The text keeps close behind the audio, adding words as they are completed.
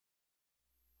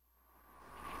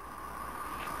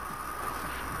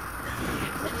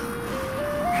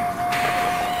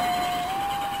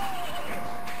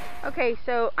Okay,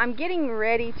 so I'm getting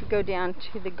ready to go down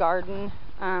to the garden.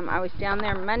 I was down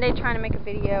there Monday trying to make a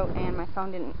video and my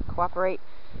phone didn't cooperate.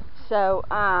 So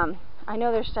I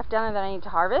know there's stuff down there that I need to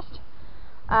harvest.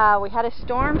 We had a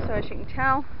storm, so as you can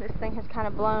tell, this thing has kind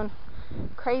of blown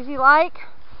crazy like.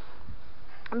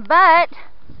 But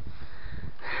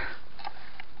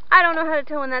I don't know how to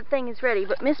tell when that thing is ready,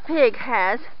 but Miss Pig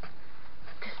has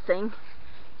this thing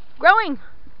growing.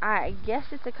 I guess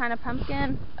it's a kind of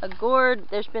pumpkin, a gourd.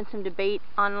 There's been some debate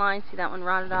online. See, that one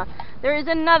rotted off. There is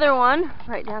another one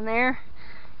right down there,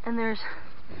 and there's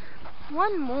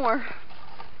one more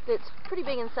that's pretty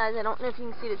big in size. I don't know if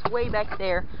you can see it. It's way back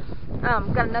there.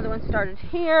 Got another one started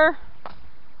here.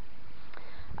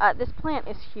 This plant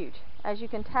is huge. As you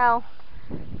can tell,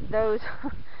 this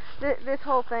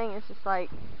whole thing is just like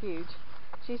huge.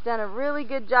 She's done a really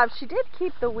good job. She did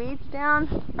keep the weeds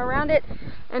down around it,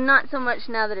 and not so much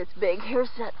now that it's big.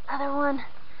 Here's that other one.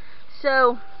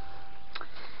 So,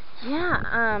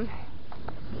 yeah,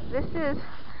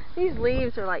 these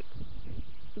leaves are like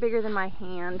bigger than my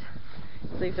hand.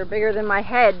 These leaves are bigger than my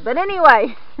head. But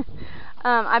anyway,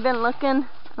 I've been looking.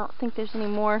 I don't think there's any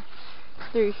more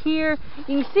through here.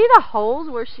 You can see the holes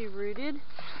where she rooted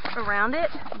around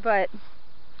it, but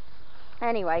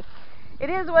anyway, it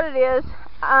is what it is.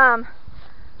 I'm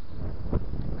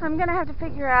gonna have to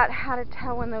figure out how to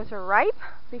tell when those are ripe,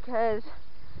 because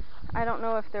I don't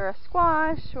know if they're a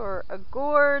squash or a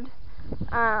gourd.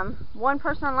 One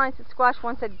person online said squash,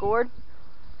 one said gourd,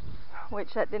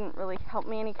 which that didn't really help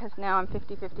me any, because now I'm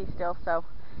 50-50 still. So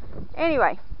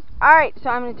anyway, alright, so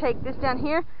I'm gonna take this down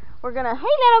here. We're gonna, hey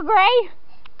little gray,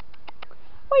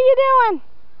 what are you doing?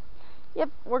 Yep,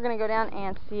 we're gonna go down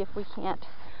and see if we can't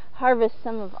harvest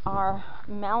some of our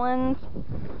melons.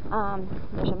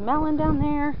 There's a melon down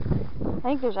there. I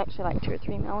think there's actually like 2 or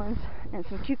 3 melons and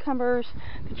some cucumbers.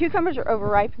 The cucumbers are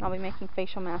overripe, and I'll be making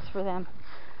facial masks for them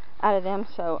out of them.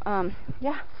 So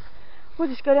yeah, we'll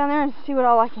just go down there and see what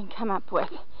all I can come up with,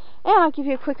 and I'll give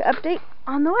you a quick update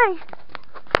on the way.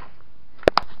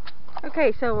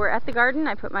 Okay, so we're at the garden.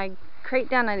 I put my crate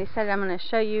down. I decided I'm going to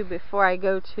show you before I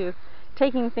go to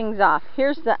taking things off.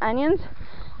 Here's the onions.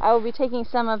 I will be taking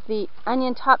some of the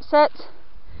onion top sets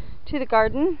to the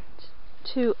garden,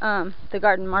 to the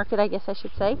garden market, I guess I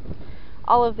should say.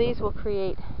 All of these will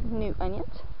create new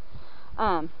onions.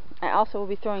 I also will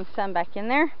be throwing some back in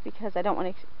there because I don't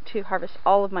want to harvest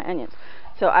all of my onions.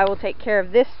 So I will take care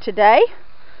of this today.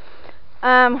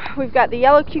 We've got the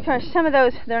yellow cucumbers. Some of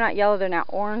those, they're not yellow, they're now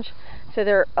orange. So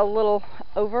they're a little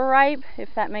overripe,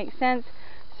 if that makes sense.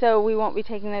 So we won't be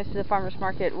taking those to the farmer's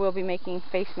market. We'll be making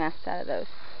face masks out of those.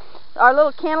 Our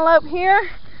little cantaloupe here,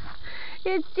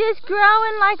 it's just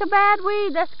growing like a bad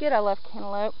weed. That's good, I love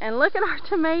cantaloupe. And look at our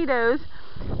tomatoes.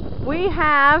 We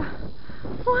have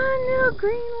one little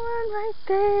green one right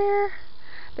there.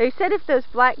 They said if those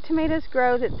black tomatoes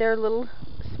grow that they're a little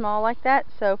small like that,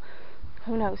 so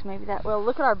who knows, maybe that will.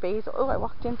 Look at our basil. Oh, I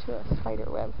walked into a spider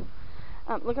web.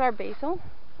 Look at our basil.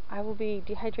 I will be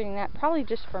dehydrating that, probably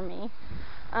just for me.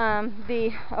 Oh,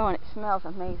 and it smells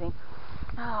amazing.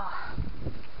 Oh,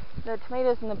 the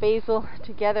tomatoes and the basil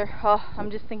together. Oh, I'm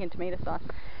just thinking tomato sauce.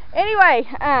 Anyway,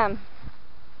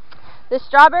 the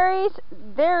strawberries,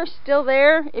 they're still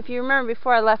there. If you remember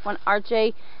before I left, when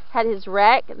RJ had his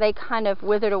wreck, they kind of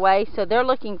withered away, so they're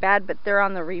looking bad, but they're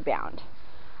on the rebound.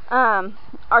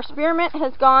 Our spearmint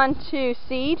has gone to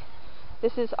seed.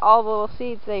 This is all the little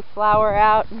seeds. They flower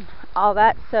out and all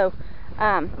that. So,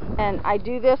 and I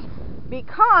do this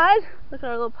because look at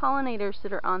our little pollinators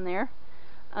that are on there.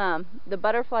 The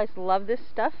butterflies love this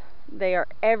stuff. They are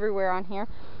everywhere on here,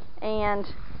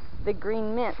 and the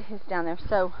green mint is down there.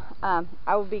 So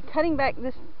I will be cutting back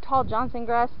this tall Johnson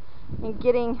grass and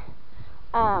getting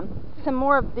some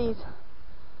more of these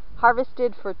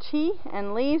harvested for tea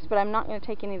and leaves, but I'm not going to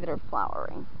take any that are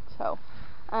flowering. So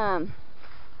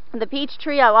the peach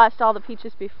tree, I lost all the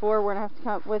peaches before. We're going to have to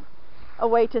come up with a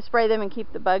way to spray them and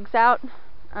keep the bugs out.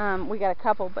 We got a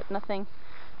couple, but nothing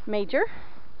major.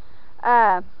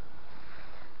 The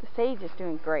sage is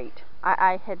doing great.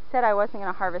 I had said I wasn't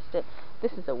going to harvest it.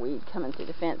 This is a weed coming through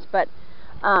the fence, but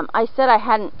I said I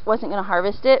wasn't going to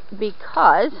harvest it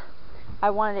because I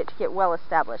wanted it to get well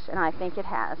established, and I think it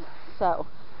has. So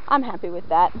I'm happy with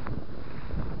that.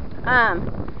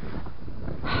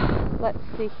 Let's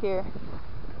see here.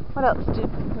 What else do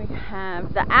we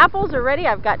have? The apples are ready.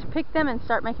 I've got to pick them and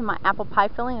start making my apple pie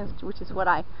filling, which is what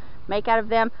I make out of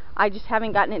them. I just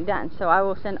haven't gotten it done. So I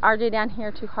will send RJ down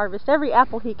here to harvest every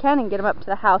apple he can and get them up to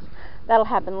the house. That'll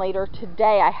happen later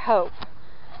today, I hope.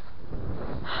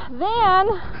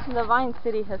 Then the Vine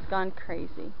City has gone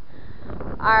crazy.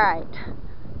 Alright.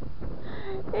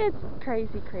 It's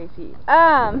crazy, crazy.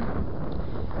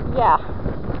 Yeah.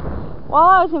 While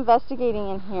I was investigating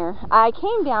in here, I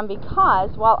came down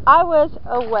because while I was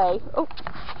away, oh,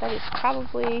 that is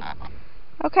probably,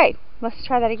 okay, let's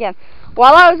try that again.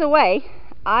 While I was away,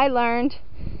 I learned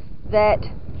that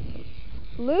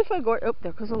loofah gourds, oh,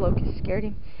 there goes a locust, scared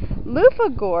him. Loofah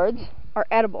gourds are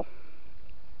edible.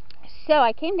 So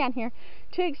I came down here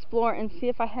to explore and see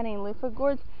if I had any loofah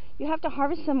gourds. You have to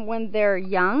harvest them when they're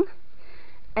young,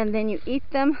 and then you eat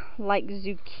them like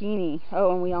zucchini.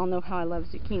 Oh, and we all know how I love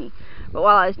zucchini. But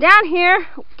while I was down here,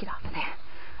 oh, get off of there.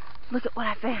 Look at what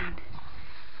I found.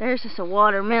 There's just a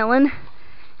watermelon,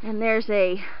 and there's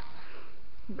a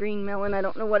green melon. I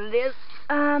don't know what it is.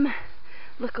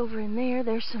 Look over in there.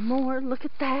 There's some more. Look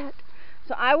at that.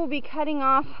 So I will be cutting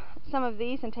off some of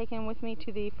these and taking them with me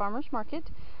to the farmer's market.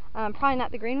 Probably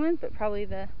not the green ones, but probably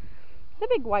the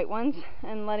big white ones,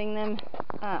 and letting them,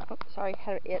 oh, sorry,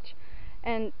 had an itch,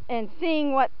 and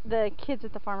seeing what the kids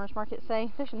at the farmer's market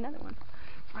say. There's another one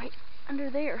right under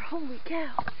there. Holy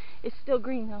cow. It's still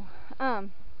green though.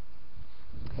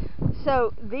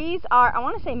 So these are, I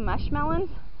want to say mushmelons.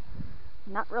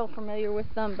 Not real familiar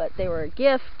with them, but they were a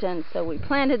gift, and so we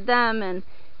planted them, and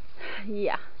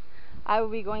yeah, I will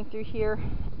be going through here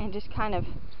and just kind of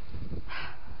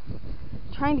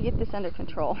trying to get this under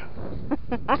control.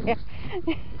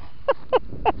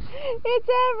 It's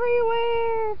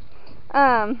everywhere.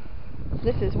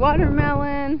 This is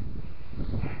watermelon.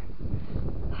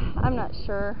 I'm not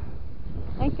sure.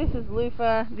 I think this is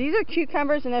loofah. These are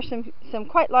cucumbers, and there's some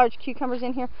quite large cucumbers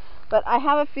in here, but I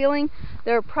have a feeling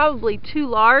they're probably too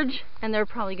large, and they're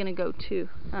probably going to go to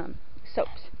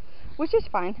soaps, which is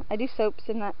fine. I do soaps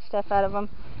and that stuff out of them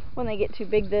when they get too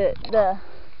big. The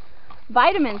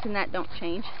vitamins in that don't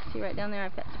change. See right down there,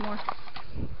 I've got some more.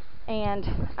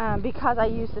 And because I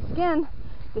use the skin,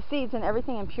 the seeds and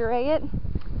everything, and puree it,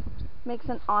 makes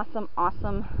an awesome,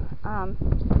 awesome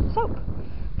soap.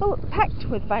 Packed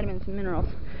with vitamins and minerals.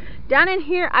 Down in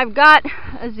here, I've got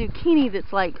a zucchini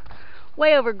that's like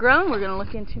way overgrown. We're going to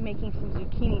look into making some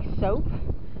zucchini soap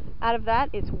out of that.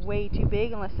 It's way too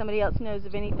big, unless somebody else knows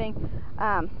of anything.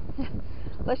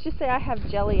 Let's just say I have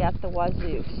jelly at the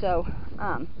wazoo. So,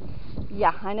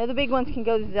 yeah, I know the big ones can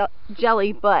go to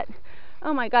jelly, but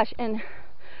oh my gosh. And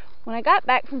when I got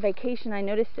back from vacation, I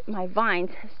noticed that my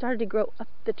vines started to grow up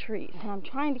the trees, and I'm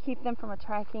trying to keep them from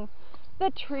attracting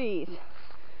the trees.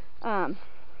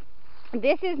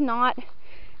 This is not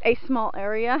a small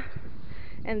area,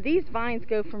 and these vines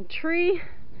go from tree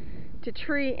to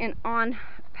tree and on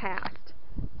past.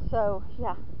 So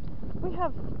yeah,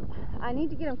 I need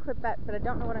to get them clipped back, but I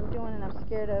don't know what I'm doing, and I'm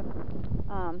scared of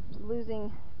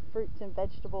losing fruits and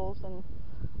vegetables and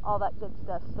all that good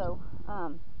stuff. So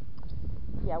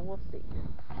yeah, we'll see.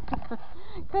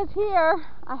 Because here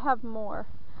I have more.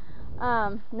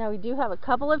 Now we do have a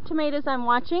couple of tomatoes I'm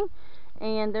watching,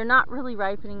 and they're not really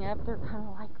ripening up. They're kind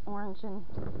of like orange and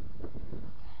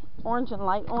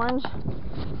light orange.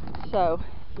 So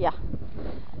yeah,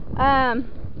 I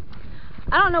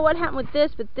don't know what happened with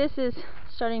this, but this is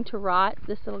starting to rot,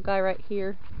 this little guy right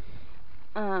here.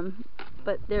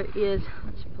 But there is,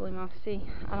 let's pull him off. See,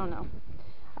 I don't know,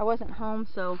 I wasn't home,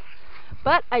 so,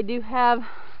 but I do have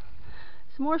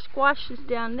some more squashes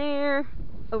down there.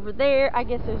 Over there, I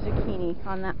guess there's zucchini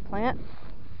on that plant.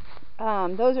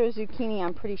 Those are zucchini,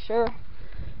 I'm pretty sure.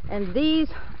 And these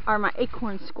are my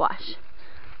acorn squash.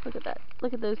 Look at that.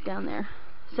 Look at those down there.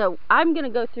 So I'm going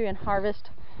to go through and harvest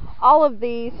all of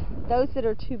these. Those that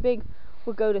are too big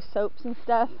will go to soaps and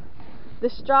stuff. The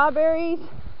strawberries,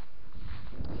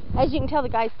 as you can tell, the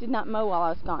guys did not mow while I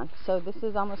was gone. So this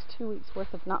is almost 2 weeks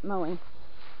worth of not mowing.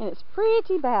 And it's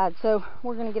pretty bad. So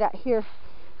we're going to get out here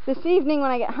this evening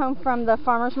when I get home from the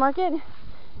farmer's market,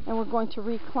 and we're going to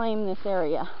reclaim this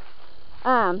area.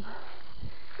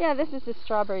 Yeah, this is the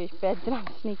strawberry bed that I'm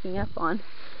sneaking up on.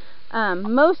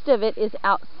 Most of it is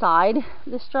outside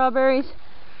the strawberries,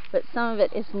 but some of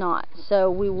it is not. So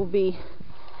we will be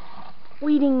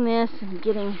weeding this and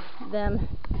getting them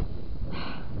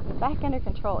back under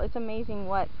control. It's amazing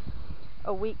what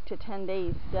a week to 10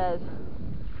 days does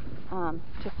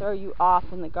to throw you off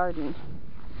in the garden.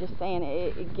 Just saying,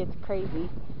 it gets crazy.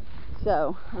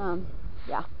 So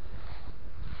yeah,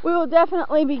 we will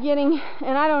definitely be getting,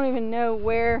 and I don't even know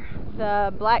where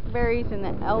the blackberries and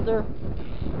the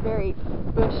elderberry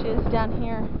bush is down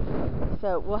here,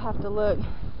 so we'll have to look.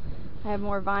 I have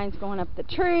more vines going up the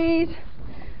trees.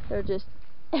 They're just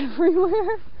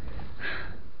everywhere.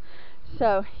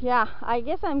 So yeah, I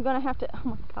guess I'm gonna have to, oh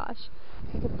my gosh,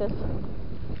 look at this.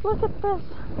 Look at this.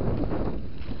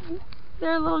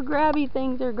 They're little grabby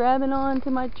things. They're grabbing onto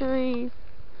my trees.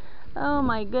 Oh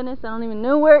my goodness, I don't even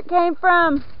know where it came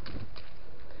from.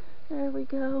 There we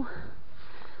go.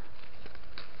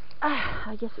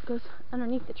 I guess it goes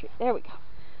underneath the tree. There we go.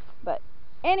 But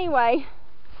anyway,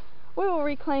 we will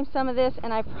reclaim some of this,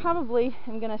 and I probably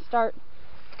am going to start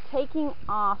taking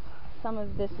off some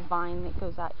of this vine that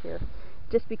goes out here,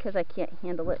 just because I can't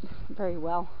handle it very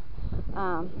well.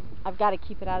 I've got to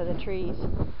keep it out of the trees.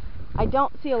 I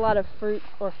don't see a lot of fruit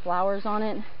or flowers on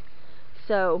it,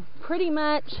 so pretty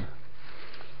much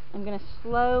I'm going to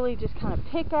slowly just kind of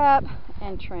pick up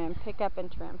and trim,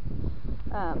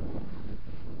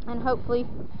 and hopefully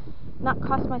not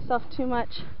cost myself too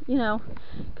much, you know,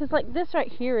 because like this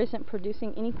right here isn't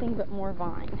producing anything but more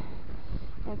vine.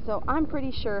 And so I'm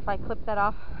pretty sure if I clip that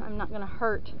off, I'm not going to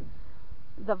hurt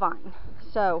the vine.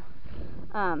 So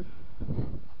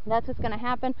that's what's going to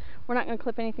happen. We're not going to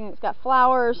clip anything that's got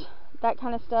flowers, that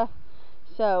kind of stuff.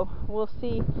 So we'll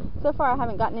see. So far I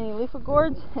haven't gotten any loofah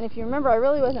gourds, and if you remember, I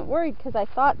really wasn't worried because I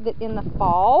thought that in the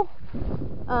fall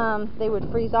they would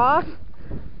freeze off.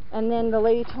 And then the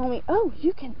lady told me, oh,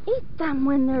 you can eat them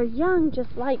when they're young,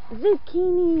 just like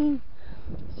zucchini.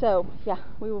 So yeah,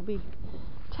 we will be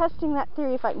testing that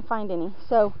theory if I can find any.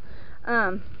 So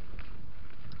I'm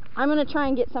going to try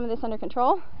and get some of this under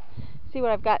control, see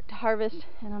what I've got to harvest,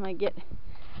 and I'm going to get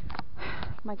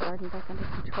my garden back under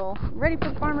control. Ready for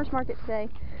the farmer's market today.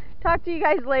 Talk to you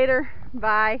guys later.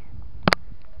 Bye.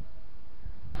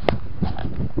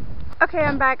 Okay,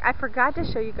 I'm back. I forgot to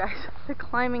show you guys the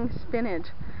climbing spinach.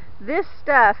 This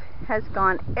stuff has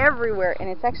gone everywhere, and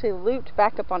it's actually looped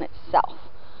back up on itself.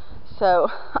 So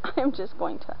I'm just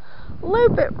going to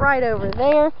loop it right over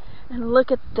there, and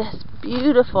look at this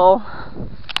beautiful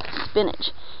spinach.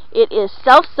 It is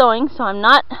self-sowing, so I'm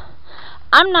not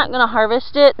going to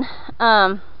harvest it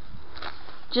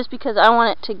just because I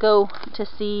want it to go to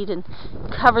seed and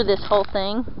cover this whole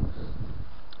thing.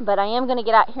 But I am going to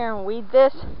get out here and weed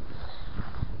this,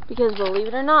 because believe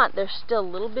it or not, there's still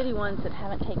little bitty ones that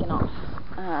haven't taken off.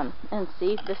 And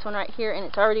see, this one right here, and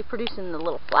it's already producing the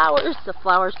little flowers. The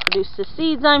flowers produce the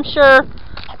seeds, I'm sure.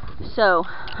 So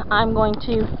I'm going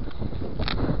to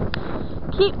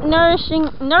keep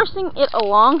nursing it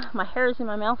along. My hair is in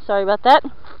my mouth, sorry about that.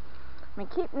 I'm going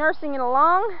to keep nursing it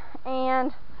along,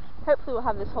 and hopefully we'll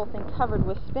have this whole thing covered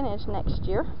with spinach next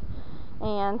year.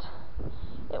 And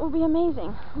it will be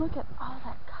amazing. Look at all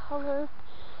that color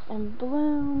and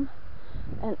bloom,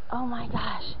 and oh my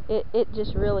gosh, it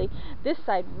just really, this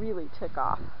side really took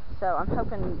off. So I'm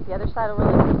hoping the other side will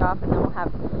really take off, and then we'll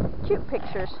have cute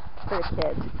pictures for the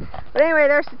kids. But anyway,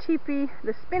 there's the teepee,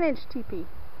 the spinach teepee.